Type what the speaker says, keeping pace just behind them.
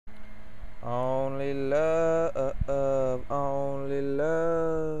only love, only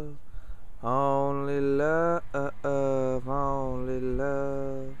love, only love, only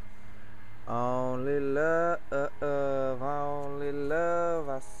love, only love, only love.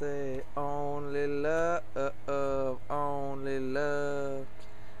 I say only love, only love,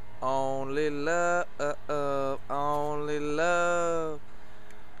 only love, only love,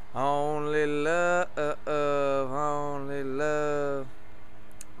 only love, only love.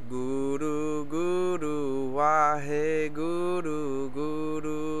 Guru, Guru, Wahe Guru,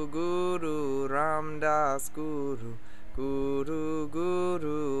 Guru, Guru, Ramdas Guru, Guru,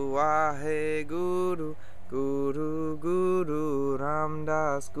 Guru, Wahe Guru, Guru, Guru,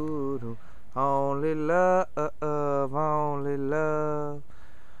 Ramdas Guru. Only love, only love,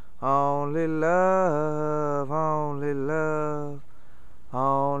 only love, only love,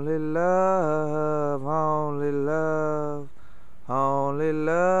 only love, only love. Only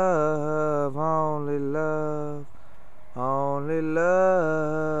love, only love, only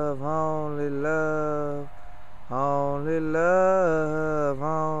love, only love, only love,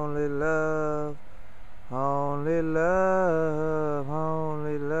 only love, only love,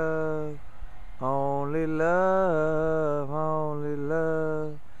 only love, only love, only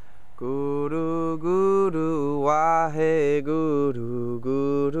love. Guru, Guru, Wahe Guru,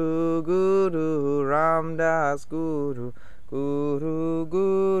 Guru, Guru, Ramdas Guru. Guru,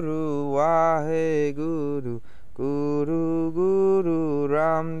 Guru, Wahe Guru, Guru, Guru,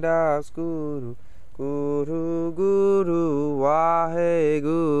 Ramdas Guru, Guru, Guru, Wahe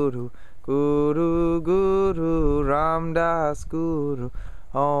Guru, Guru, Guru, Ramdas Guru.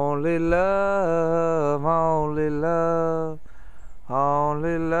 Only love, only love,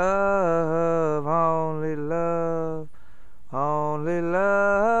 only love, only love, only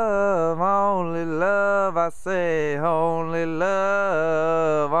love, only love. I say only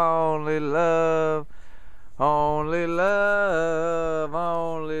love, only love, only love,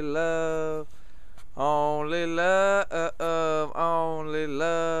 only love, only love, only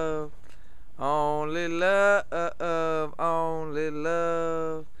love, only love, only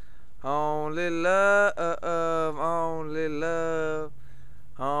love, only love, only love,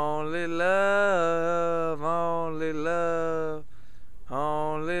 only love, only love,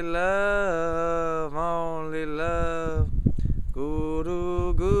 only love, only love.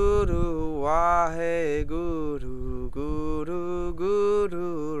 Guru, Guru, Wahe Guru, Guru,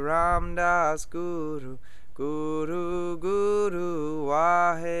 Guru, Ramdas Guru, Guru, Guru,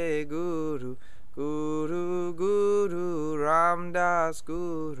 Wahe Guru, Guru, Guru, Ramdas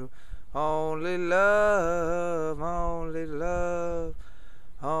Guru. Only love, only love,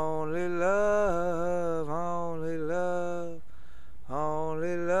 only love, only love,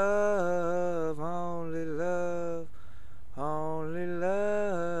 only love, only love, only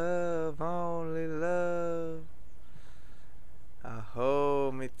love, only love.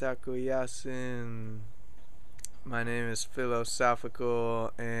 Aho mitaku yasin. My name is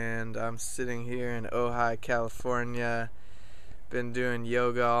Philosophical, and I'm sitting here in Ojai, California. Been doing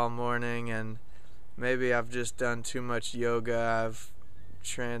yoga all morning, and maybe I've just done too much yoga. I've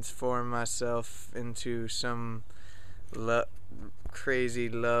transformed myself into some crazy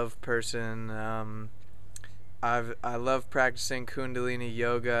love person. I love practicing Kundalini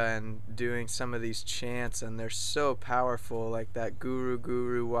yoga and doing some of these chants, and they're so powerful. Like that Guru,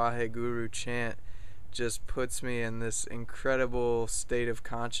 Guru, Wahe Guru chant just puts me in this incredible state of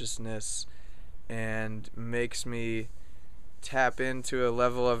consciousness and makes me tap into a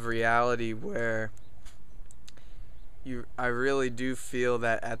level of reality where I really do feel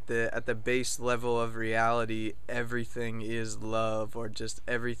that at the base level of reality, everything is love, or just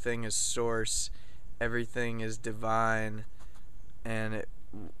everything is source, everything is divine, and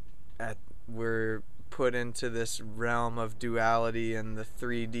we're put into this realm of duality and the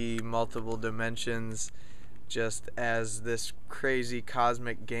 3D multiple dimensions just as this crazy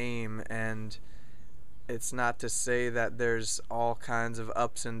cosmic game. And it's not to say that there's all kinds of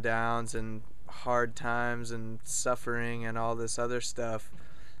ups and downs and hard times and suffering and all this other stuff,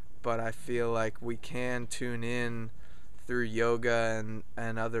 but I feel like we can tune in through yoga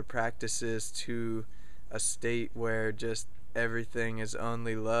and other practices to a state where just everything is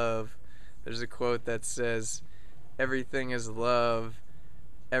only love. There's a quote that says, everything is love,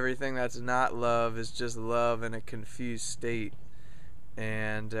 everything that's not love is just love in a confused state.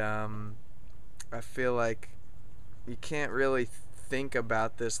 And I feel like you can't really think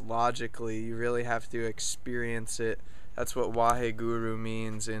about this logically. You really have to experience it. That's what Wahe Guru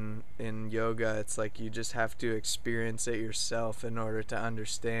means in yoga. It's like you just have to experience it yourself in order to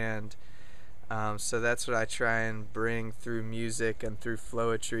understand. So that's what I try and bring through music and through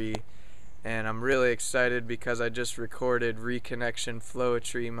flowetry. And I'm really excited because I just recorded Reconnection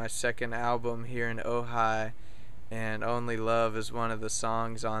Flowetry, my second album here in Ojai, and Only Love is one of the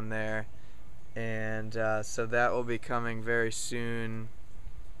songs on there. And so that will be coming very soon.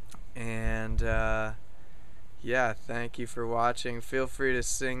 And yeah, thank you for watching. Feel free to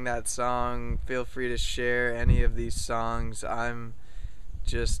sing that song. Feel free to share any of these songs. I'm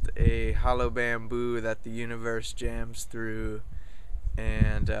just a hollow bamboo that the universe jams through,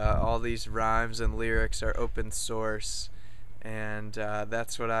 and all these rhymes and lyrics are open source, and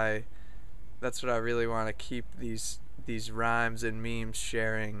that's what I really want to keep these rhymes and memes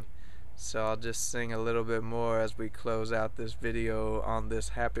sharing. So I'll just sing a little bit more as we close out this video on this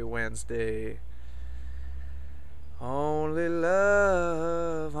happy Wednesday. Only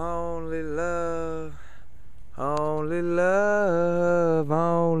love, only love, only love,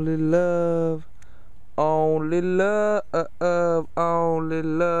 only love, only love, only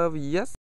love, yes.